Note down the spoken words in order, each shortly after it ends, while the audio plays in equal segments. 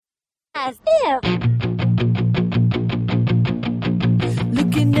As if.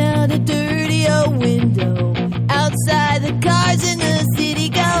 Looking out a dirty old window, outside the cars in the city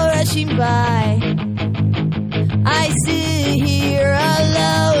go rushing by. I sit here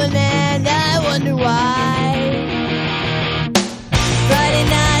alone and I wonder why. Friday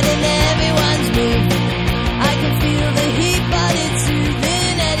night and everyone's moving. I can feel the heat, but it's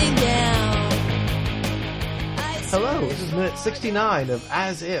soothing heading down. Hello, this is minute 69 of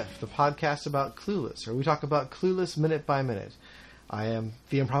As If, the podcast about Clueless, where we talk about Clueless minute by minute. I am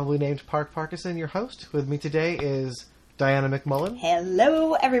the improbably named Park Parkinson, your host. With me today is Diana McMullen.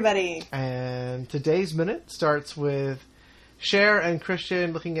 Hello, everybody. And today's minute starts with Cher and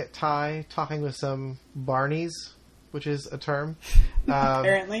Christian looking at Ty, talking with some Barneys, which is a term.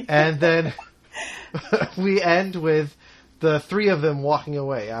 Apparently. And then we end with the three of them walking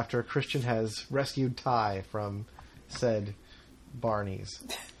away after Christian has rescued Ty from said Barneys.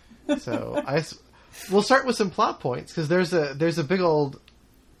 So we'll start with some plot points because there's a big old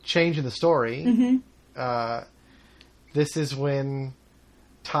change in the story. Mm-hmm. This is when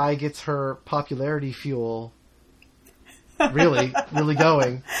Ty gets her popularity fuel really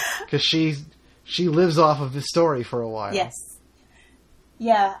going because she lives off of this story for a while. Yes.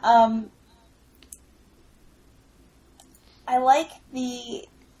 Yeah. I like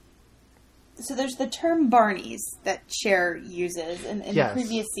so there's the term Barneys that Cher uses in Yes. the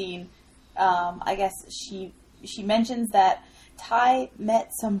previous scene. I guess she mentions that Ty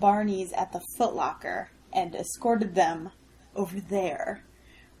met some Barneys at the Foot Locker and escorted them over there,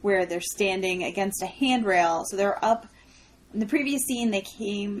 where they're standing against a handrail. So they're up. In the previous scene,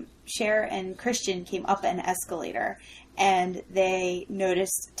 Cher and Christian came up an escalator, and they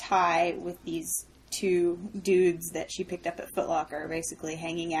noticed Ty with these two dudes that she picked up at Foot Locker, basically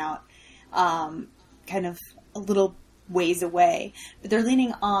hanging out, kind of a little ways away. But they're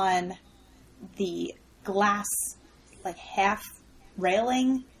leaning on the glass, like, half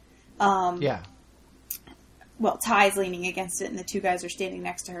railing. Yeah. Well, Ty's leaning against it, and the two guys are standing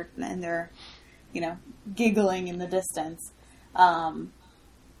next to her, and they're, giggling in the distance.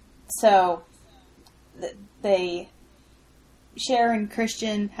 So Cher and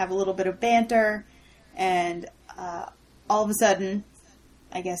Christian have a little bit of banter, and all of a sudden,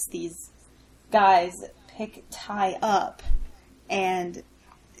 I guess these guys pick Ty up, and,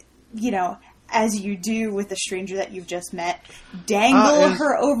 as you do with a stranger that you've just met, dangle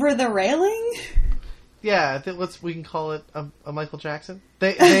her over the railing. Yeah, we can call it a Michael Jackson.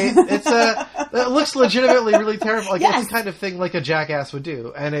 It looks legitimately really terrible. Like, yes. It's the kind of thing like a jackass would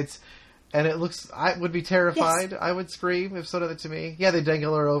do, and it looks. I would be terrified. Yes. I would scream if someone did that to me. Yeah, they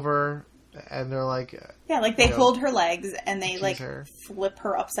dangle her over, and they're like. Yeah, like they hold her legs and they her. flip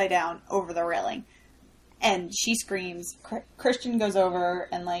her upside down over the railing, and she screams. Christian goes over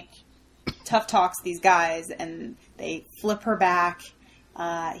and tough talks these guys, and they flip her back.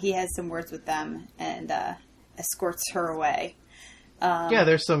 He has some words with them and escorts her away. Yeah,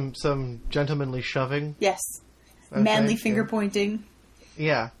 there's some gentlemanly shoving. Yes. Manly finger pointing.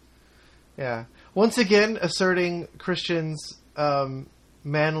 Yeah. Yeah. Once again, asserting Christian's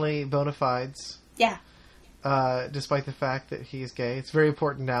manly bona fides. Yeah. Despite the fact that he is gay. It's very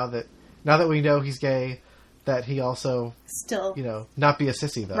important now that we know he's gay, that he also still, not be a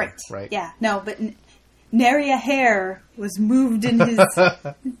sissy, though. Right. Yeah. No, but nary a hair was moved in his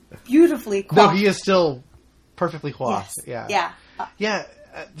beautifully coiffed. No, he is still perfectly coiffed. Yes. Yeah. Yeah.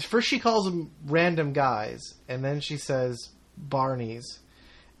 First she calls them random guys, and then she says Barneys,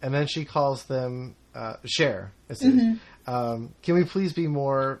 and then she calls them Cher. Mm-hmm. Can we please be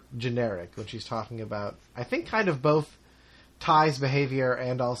more generic when she's talking about, I think, kind of both Ty's behavior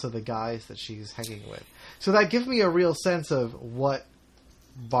and also the guys that she's hanging with? So that gives me a real sense of what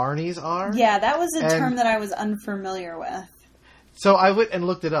Barneys are. Yeah, that was a term that I was unfamiliar with. So I went and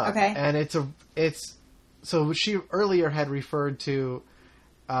looked it up. Okay. And so she earlier had referred to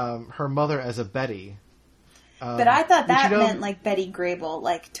her mother as a Betty. But I thought that meant like Betty Grable,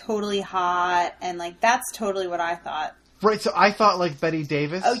 like totally hot, and that's totally what I thought. Right, so I thought like Betty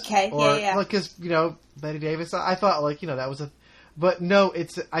Davis. Okay, yeah. Because, Betty Davis, I thought that was a... But no,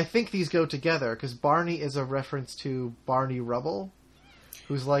 I think these go together, because Barney is a reference to Barney Rubble,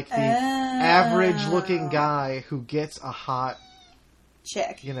 who's like the average-looking guy who gets a hot...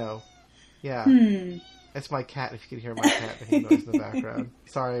 chick. Yeah. It's my cat, if you could hear my cat making noise in the background.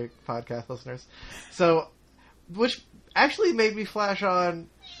 Sorry, podcast listeners. So, which actually made me flash on...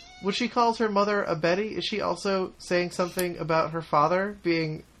 When she calls her mother a Betty, is she also saying something about her father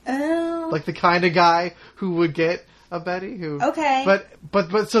being like the kind of guy who would get a Betty? Okay.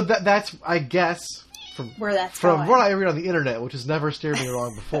 But so that's, I guess, where that's from going. what I read on the internet, which has never steered me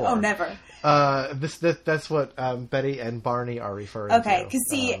wrong before. Oh, never. That's what Betty and Barney are referring to. Okay, because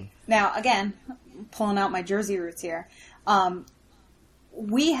see, now, again, pulling out my Jersey roots here,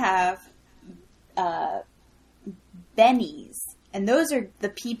 we have bennies, and those are the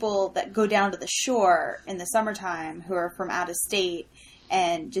people that go down to the shore in the summertime who are from out of state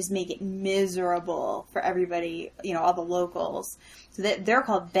and just make it miserable for everybody, all the locals. So they're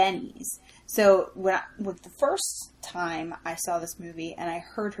called bennies. So with the first time I saw this movie and I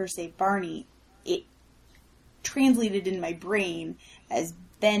heard her say Barney, it translated in my brain as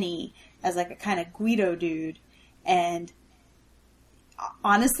Benny, as like a kind of Guido dude. And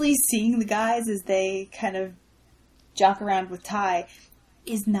honestly, seeing the guys as they kind of jock around with Ty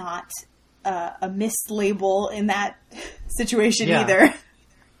is not a mislabel in that situation either.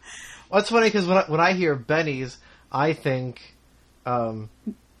 Well, it's funny because when I hear bennies, I think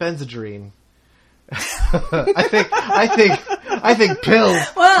Benzedrine. I think pills.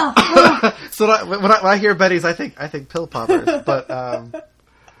 Well. So when I hear bennies, I think pill poppers. But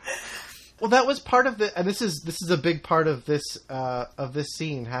well, that was part of the, and this is a big part of this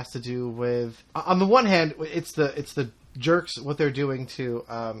scene has to do with, on the one hand, it's the jerks, what they're doing to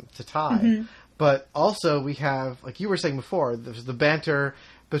Ty, mm-hmm. but also we have, like you were saying before, there's the banter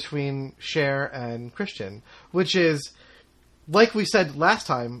between Cher and Christian, which is, like we said last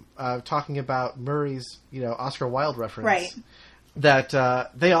time, talking about Murray's, Oscar Wilde reference, right?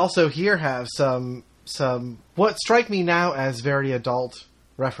 That they also here have some what strike me now as very adult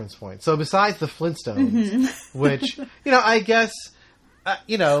reference points. So besides the Flintstones, mm-hmm. which I guess.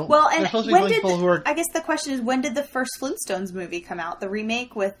 Well, and when I guess the question is, when did the first Flintstones movie come out? The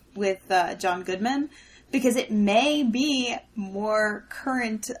remake with John Goodman, because it may be more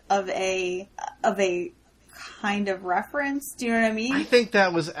current of a kind of reference. Do you know what I mean? I think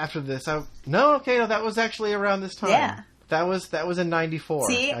that was after this. That was actually around this time. Yeah, that was in '94.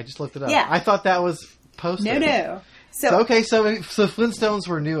 See? I just looked it up. Yeah, I thought that was post. No. So Flintstones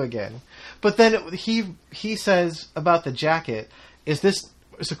were new again, but then he says about the jacket.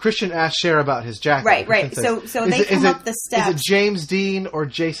 So Christian asked Cher about his jacket. Right. Says, so they come up the steps. Is it James Dean or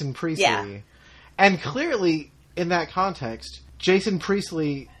Jason Priestley? Yeah. And clearly, in that context, Jason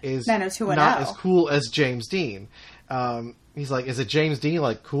Priestley is not as cool as James Dean. He's like, is it James Dean,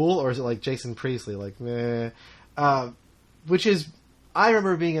 like, cool, or is it like Jason Priestley, like, meh? Which is, I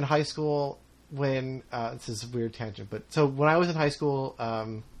remember being in high school when, this is a weird tangent, but so when I was in high school,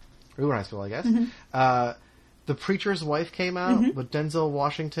 we were in high school, I guess, mm-hmm. The Preacher's Wife came out mm-hmm. with Denzel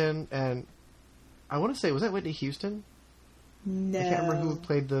Washington, and I want to say, was that Whitney Houston? No. I can't remember who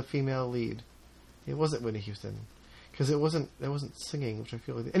played the female lead. It wasn't Whitney Houston. Because it wasn't singing, which I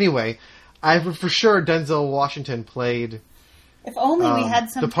feel like... Anyway, for sure Denzel Washington played... If only we had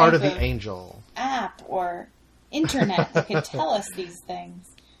some the part type of the angel. App or internet that could tell us these things.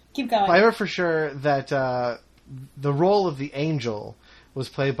 Keep going. I remember for sure that the role of the angel was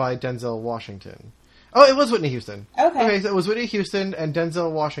played by Denzel Washington. Oh, it was Whitney Houston. Okay, so it was Whitney Houston and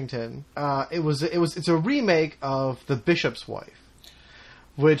Denzel Washington. It's a remake of The Bishop's Wife,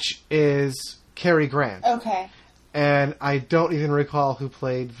 which is Cary Grant. Okay. And I don't even recall who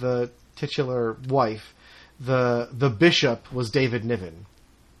played the titular wife. The bishop was David Niven.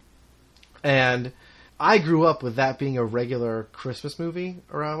 And I grew up with that being a regular Christmas movie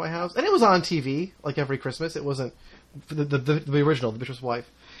around my house. And it was on TV, like every Christmas. It wasn't the original, The Bishop's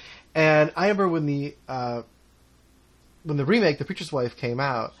Wife. And I remember when the remake, The Preacher's Wife, came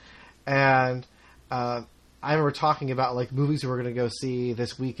out, and I remember talking about like movies we were going to go see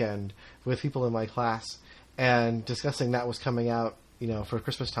this weekend with people in my class, and discussing that was coming out, for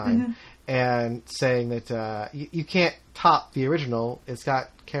Christmas time, mm-hmm. and saying that you can't top the original. It's got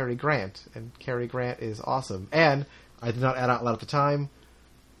Cary Grant, and Cary Grant is awesome. And I did not add out loud at the time,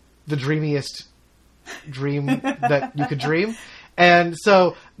 the dreamiest dream that you could dream. And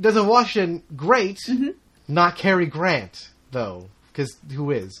so, Denzel Washington, great, mm-hmm. not Cary Grant, though, because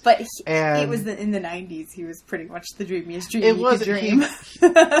who is? But it was in the 90s, he was pretty much the dreamiest dream you could dream.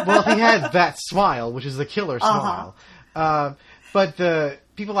 Well, he had that smile, which is the killer smile. But the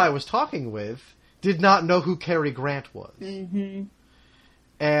people I was talking with did not know who Cary Grant was. Mm-hmm.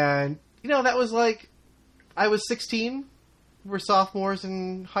 And, that was like, I was 16, we're sophomores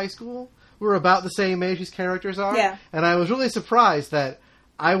in high school. We're about the same age these characters are. Yeah. And I was really surprised that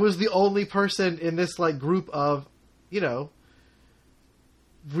I was the only person in this like group of,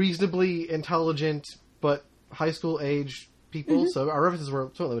 reasonably intelligent but high school age people. Mm-hmm. So our references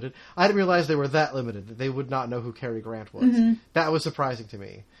were so limited. I didn't realize they were that limited, that they would not know who Cary Grant was. Mm-hmm. That was surprising to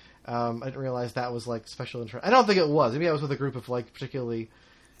me. I didn't realize that was like special interest. I don't think it was. Maybe I was with a group of like particularly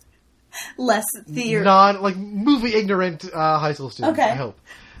less theory. Movie ignorant high school students. Okay. I hope.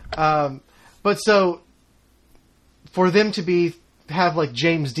 But so for them to have like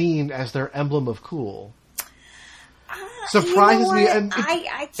James Dean as their emblem of cool surprises me, and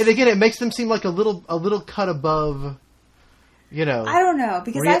again, it makes them seem like a little cut above. I don't know,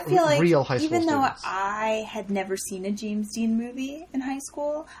 because I feel like real high school even though students. I had never seen a James Dean movie in high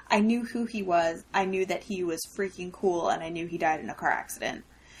school, I knew who he was. I knew that he was freaking cool, and I knew he died in a car accident.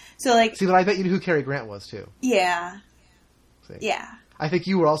 So see, but I bet you knew who Cary Grant was too. Yeah, See? yeah. I think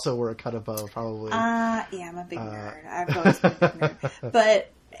you were a cut above, probably. Yeah, I'm a big nerd. I've always been a big nerd, but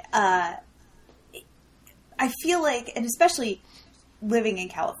I feel like, and especially living in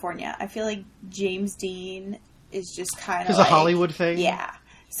California, I feel like James Dean is just kind of because a Hollywood thing. Yeah.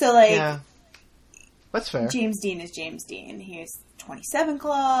 So yeah. That's fair. James Dean is James Dean. He's 27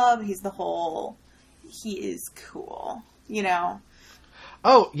 Club. He is cool.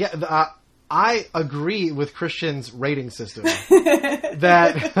 Oh yeah, I agree with Christian's rating system.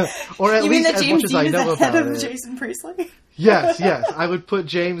 That, or at you least mean that as James much as Dean I is know ahead about of it. Jason Priestley? Yes, I would put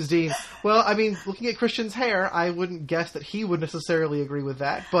James Dean. Well, I mean, looking at Christian's hair, I wouldn't guess that he would necessarily agree with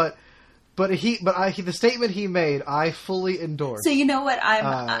that. But the statement he made, I fully endorse. So you know what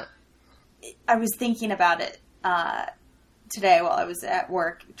I was thinking about it today while I was at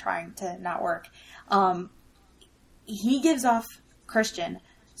work, trying to not work. He gives off Christian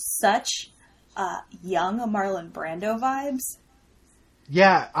such young Marlon Brando vibes.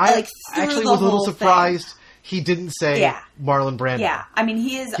 Yeah, I actually was a little surprised he didn't say Marlon Brando. Yeah, I mean,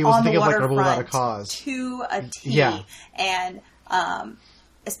 he is he was on the thinking of like Rebel Without a waterfront Cause to a T. Yeah. And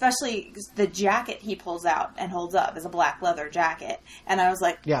especially the jacket he pulls out and holds up is a black leather jacket. And I was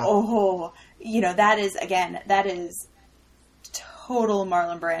like, oh, that is total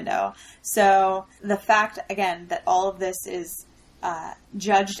Marlon Brando. So the fact, again, that all of this is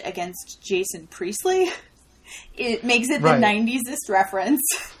judged against Jason Priestley, it makes it the 90s-est reference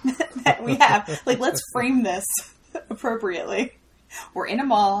that we have. Like, let's frame this appropriately. We're in a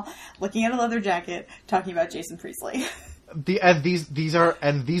mall, looking at a leather jacket, talking about Jason Priestley. These are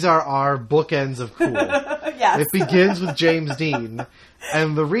our bookends of cool. Yes. It begins with James Dean,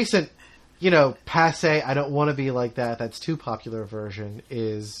 and the recent, passe, I don't want to be like that, that's too popular version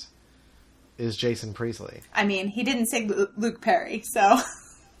is Jason Priestley. I mean, he didn't say Luke Perry, so...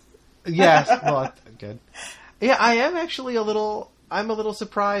 Yes, well, good. Yeah, I am actually I'm a little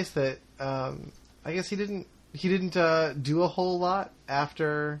surprised that, I guess he didn't do a whole lot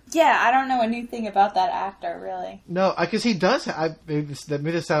after... Yeah, I don't know anything about that actor, really. No, because he does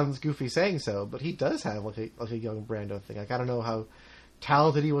maybe this sounds goofy saying so, but he does have like a young Brando thing. Like, I don't know how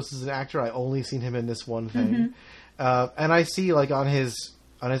talented he was as an actor. I only seen him in this one thing. Mm-hmm. And I see like on his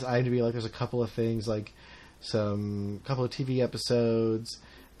IMDb, like there's a couple of things, like couple of TV episodes,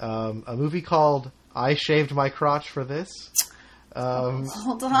 a movie called I Shaved My Crotch for This.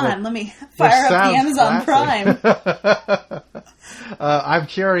 Hold on, let me fire up the Amazon Prime. I'm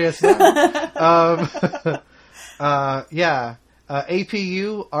curious now.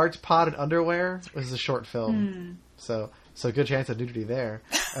 APU, Art, Pod, and Underwear was a short film. So good chance of nudity there.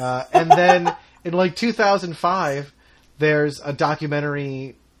 And then in like 2005, there's a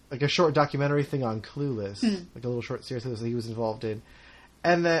documentary, like a short documentary thing on Clueless, like a little short series that he was involved in.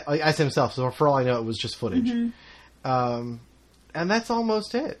 And then, like, as himself, so for all I know, it was just footage. Mm-hmm. And that's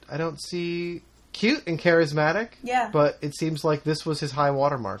almost it. I don't see... Cute and charismatic. Yeah. But it seems like this was his high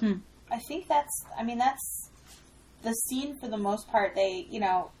watermark. I think that's the scene for the most part. They,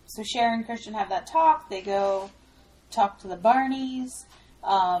 so Cher and Christian have that talk. They go talk to the Barneys,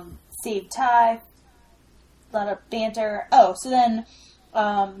 save Ty, a lot of banter. Oh, so then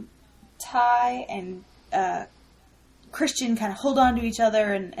Ty and Christian kind of hold on to each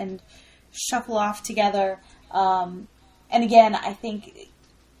other and shuffle off together. And again, I think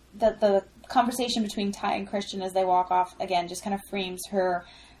that the conversation between Ty and Christian as they walk off, again, just kind of frames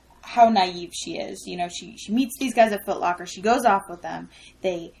how naive she is. She meets these guys at Foot Locker. She goes off with them.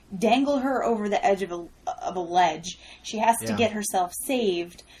 They dangle her over the edge of a ledge. She has to get herself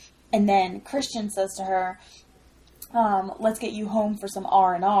saved. And then Christian says to her, let's get you home for some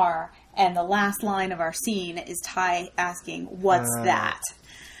R&R. And the last line of our scene is Ty asking, what's that?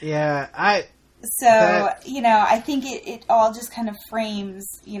 Yeah, I think it all just kind of frames,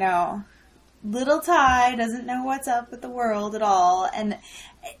 little Ty doesn't know what's up with the world at all. And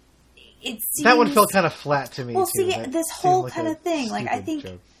it seems... That one felt kind of flat to me, well, too. see, this whole kind of thing, like, I think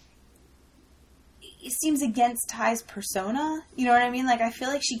it seems against Ty's persona. You know what I mean? Like, I feel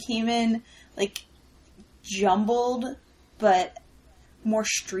like she came in, like, jumbled, but more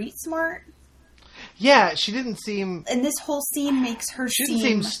street smart. Yeah, she didn't seem... And this whole scene makes her She didn't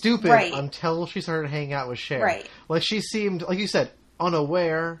seem stupid right. until she started hanging out with Cher. Right. Like, she seemed, like you said,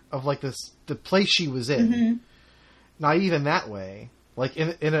 unaware of, like, the place she was in. Naive in that way. Like,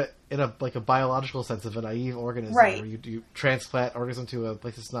 in a like, a biological sense of a naive organism. Right. Where you transplant organism to a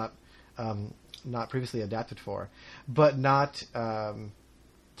place it's not previously adapted for. But not, to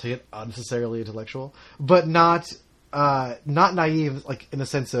get unnecessarily intellectual, but not naive, like, in the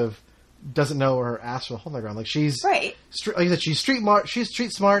sense of doesn't know her ass from a hole in the ground. Like, she's right. Like you said, she's street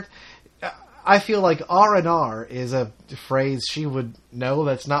smart. I feel like R&R is a phrase she would know.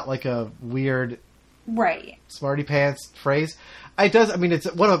 That's not like a weird, right, smarty pants phrase. It does. I mean,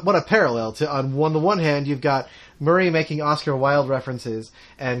 it's what a parallel to. On the one hand, you've got Murray making Oscar Wilde references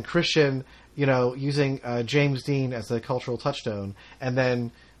and Christian, using James Dean as a cultural touchstone, and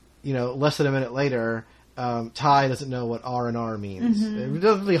then, less than a minute later, Ty doesn't know what R&R means. It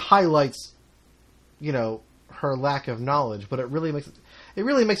definitely highlights, her lack of knowledge, but it really makes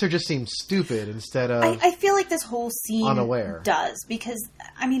her just seem stupid instead of. I feel like this whole scene unaware. Does, because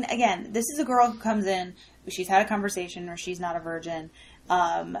I mean, again, this is a girl who comes in. She's had a conversation, or she's not a virgin,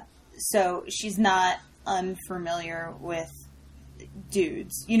 so she's not unfamiliar with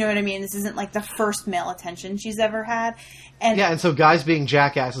dudes. You know what I mean? This isn't like the first male attention she's ever had, and so guys being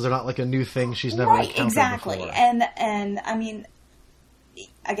jackasses are not like a new thing she's never encountered exactly. before. And I mean,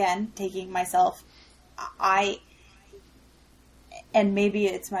 again, taking myself, and maybe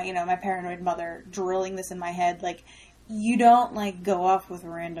it's my my paranoid mother drilling this in my head, like, you don't like go off with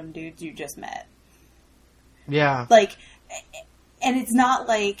random dudes you just met. Yeah. Like, and it's not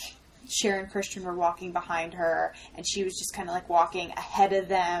like Cher and Christian were walking behind her and she was just kind of like walking ahead of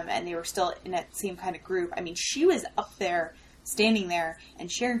them and they were still in that same kind of group. I mean, she was up there, standing there,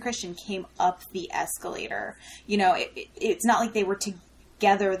 and Cher and Christian came up the escalator. It's not like they were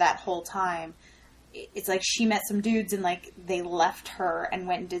together that whole time. It's like she met some dudes and like they left her and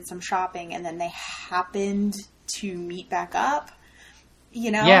went and did some shopping and then they happened to meet back up.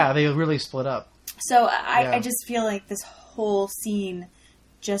 Yeah, they really split up. So I just feel like this whole scene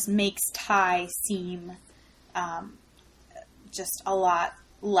just makes Ty seem just a lot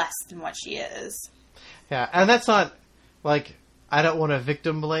less than what she is. Yeah, and that's not, like, I don't want to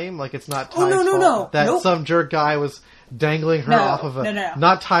victim blame. Like, it's not Ty's fault. No. That Nope. some jerk guy was dangling her off of a... No.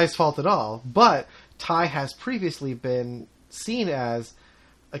 Not Ty's fault at all. But Ty has previously been seen as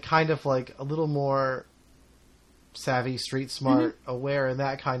a kind of, like, a little more savvy, street smart, aware in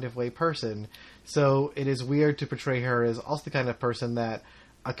that kind of way person. So it is weird to portray her as also the kind of person that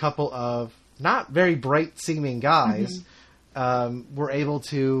a couple of not very bright seeming guys were able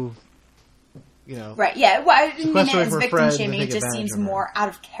to, right? Yeah, well, I didn't mean it as victim friends shaming. It just seems more out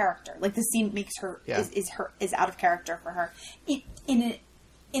of character. Like the scene makes her is out of character for her in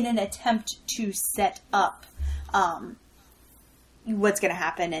an attempt to set up what's going to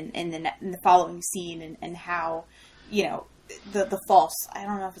happen in the following scene and how the false. I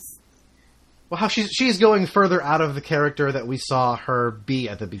don't know if it's. Well, how she's going further out of the character that we saw her be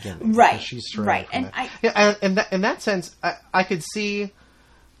at the beginning, right? She's right, and in that sense, I could see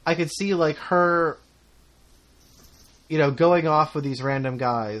like her, going off with these random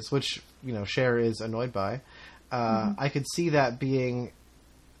guys, which Cher is annoyed by. I could see that being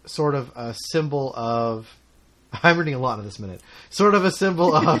sort of a symbol of. I'm reading a lot in this minute. Sort of a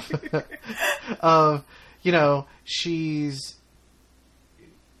symbol of, she's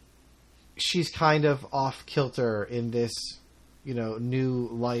kind of off kilter in this, new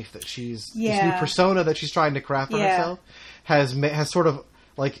life that this new persona that she's trying to craft for herself has sort of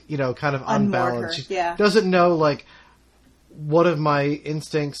like, kind of unbalanced. She doesn't know, like, what of my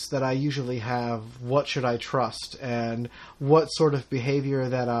instincts that I usually have, what should I trust, and what sort of behavior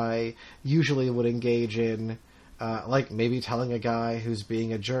that I usually would engage in, like maybe telling a guy who's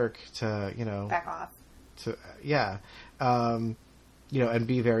being a jerk to, back off. And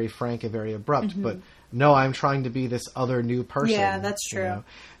be very frank and very abrupt, but no, I'm trying to be this other new person. Yeah, that's true.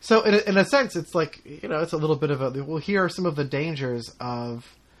 So in a sense, it's like, it's a little bit of a, well, here are some of the dangers of,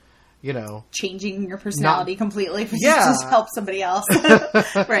 changing your personality completely to just help somebody else.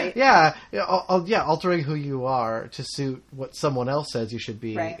 Right. Altering who you are to suit what someone else says you should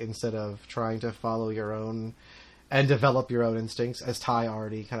be, instead of trying to follow your own and develop your own instincts, as Ty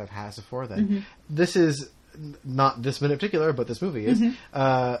already kind of has before then. This is not this minute in particular, but this movie is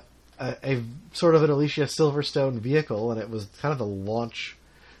a sort of an Alicia Silverstone vehicle, and it was kind of the launch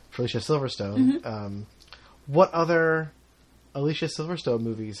for Alicia Silverstone. What other Alicia Silverstone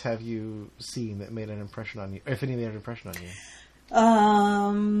movies have you seen that made an impression on you, if any made an impression on you?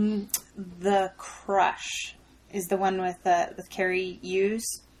 The Crush is the one with Carrie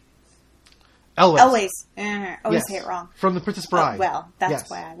Hughes. Elwes. Always Yes. say it wrong. From The Princess Bride. Oh, well, that's Yes.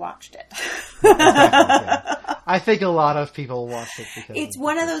 why I watched it. Exactly, yeah. I think a lot of people watched it because It's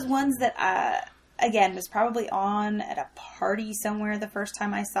one of those ones that, again, was probably on at a party somewhere the first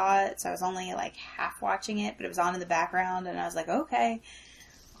time I saw it. So I was only like half watching it, but it was on in the background. And I was like, okay,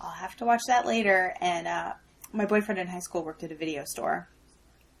 I'll have to watch that later. And my boyfriend in high school worked at a video store.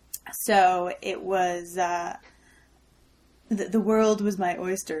 So it was... The world was my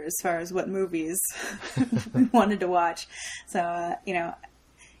oyster as far as what movies we wanted to watch. So,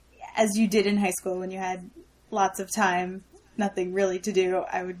 as you did in high school when you had lots of time, nothing really to do,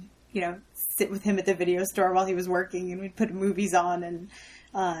 I would, sit with him at the video store while he was working and we'd put movies on. And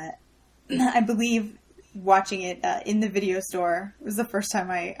I believe watching it in the video store was the first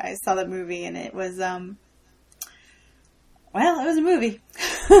time I saw that movie. And it was, it was a movie.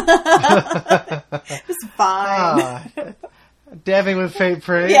 It was fine. Dabbing with faint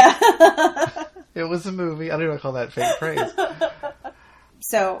praise. Yeah. It was a movie. I don't even call that faint praise.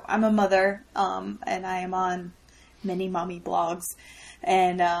 So I'm a mother, and I am on many mommy blogs,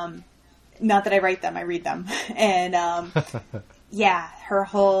 and not that I write them, I read them. And yeah, her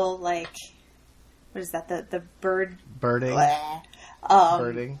whole what is that? The birding. Birding.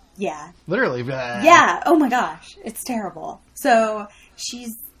 Yeah. Literally. Blah. Yeah. Oh my gosh, it's terrible. So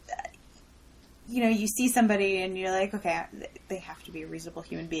she's. You see somebody and you're like, okay, they have to be a reasonable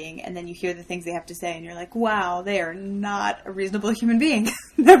human being. And then you hear the things they have to say and you're like, wow, they are not a reasonable human being.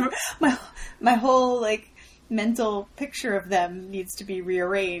 my whole, mental picture of them needs to be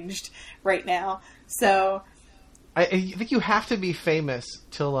rearranged right now. So... I think you have to be famous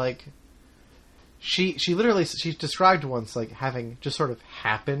to, she described once, having just sort of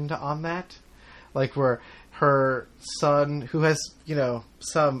happened on that. Where... her son, who has,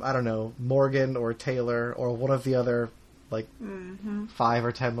 some, I don't know, Morgan or Taylor or one of the other, 5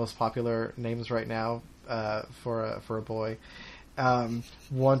 or 10 most popular names right now for a boy,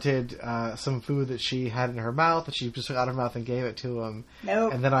 wanted some food that she had in her mouth, that she just took out of her mouth and gave it to him.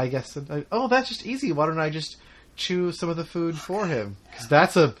 Nope. And then I guess, oh, that's just easy. Why don't I just chew some of the food for him? Because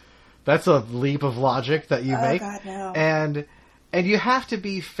that's a leap of logic that you make. God, no. And you have to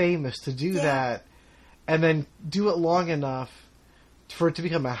be famous to do that. And then do it long enough for it to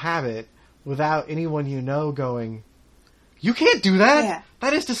become a habit without anyone going, you can't do that. Yeah.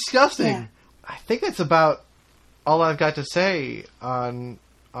 That is disgusting. Yeah. I think that's about all I've got to say on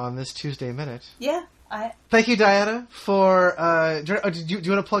this Tuesday Minute. Yeah. Thank you, Diana, for... do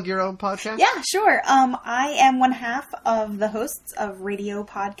you want to plug your own podcast? Yeah, sure. I am one half of the hosts of Radio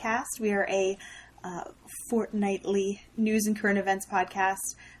Podcast. We are a fortnightly news and current events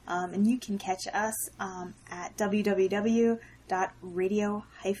podcast. And you can catch us at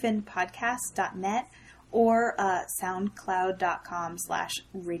www.radio-podcast.net or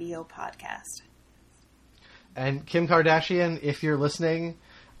soundcloud.com/radiopodcast. And Kim Kardashian, if you're listening,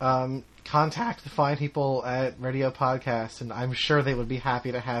 contact the fine people at Radio Podcast, and I'm sure they would be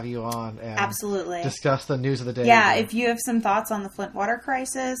happy to have you on and absolutely discuss the news of the day. Yeah, if you have some thoughts on the Flint water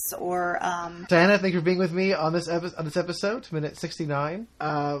crisis or... Diana, thank you for being with me on this episode, Minute 69.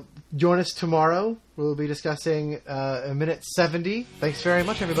 Join us tomorrow. We'll be discussing Minute 70. Thanks very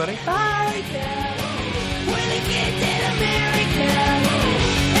much, everybody. Bye!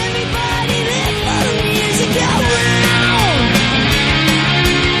 Everybody lived for years ago.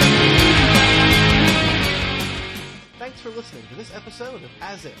 Thanks for listening to this episode of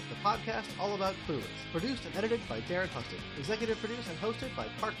As If, the podcast all about Clueless. Produced and edited by Darren Huston. Executive produced and hosted by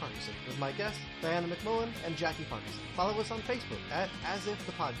Park Parkinson, with my guests Diana McMullen and Jackie Parkinson. Follow us on Facebook at As If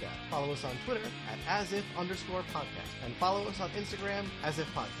the Podcast. Follow us on Twitter at AsIf_podcast. And follow us on Instagram, As If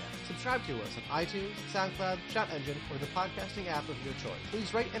Podcast. Subscribe to us on iTunes, SoundCloud, Shout Engine, or the podcasting app of your choice.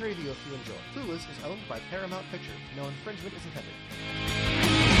 Please rate and review if you enjoy. Clueless is owned by Paramount Pictures. No infringement is intended.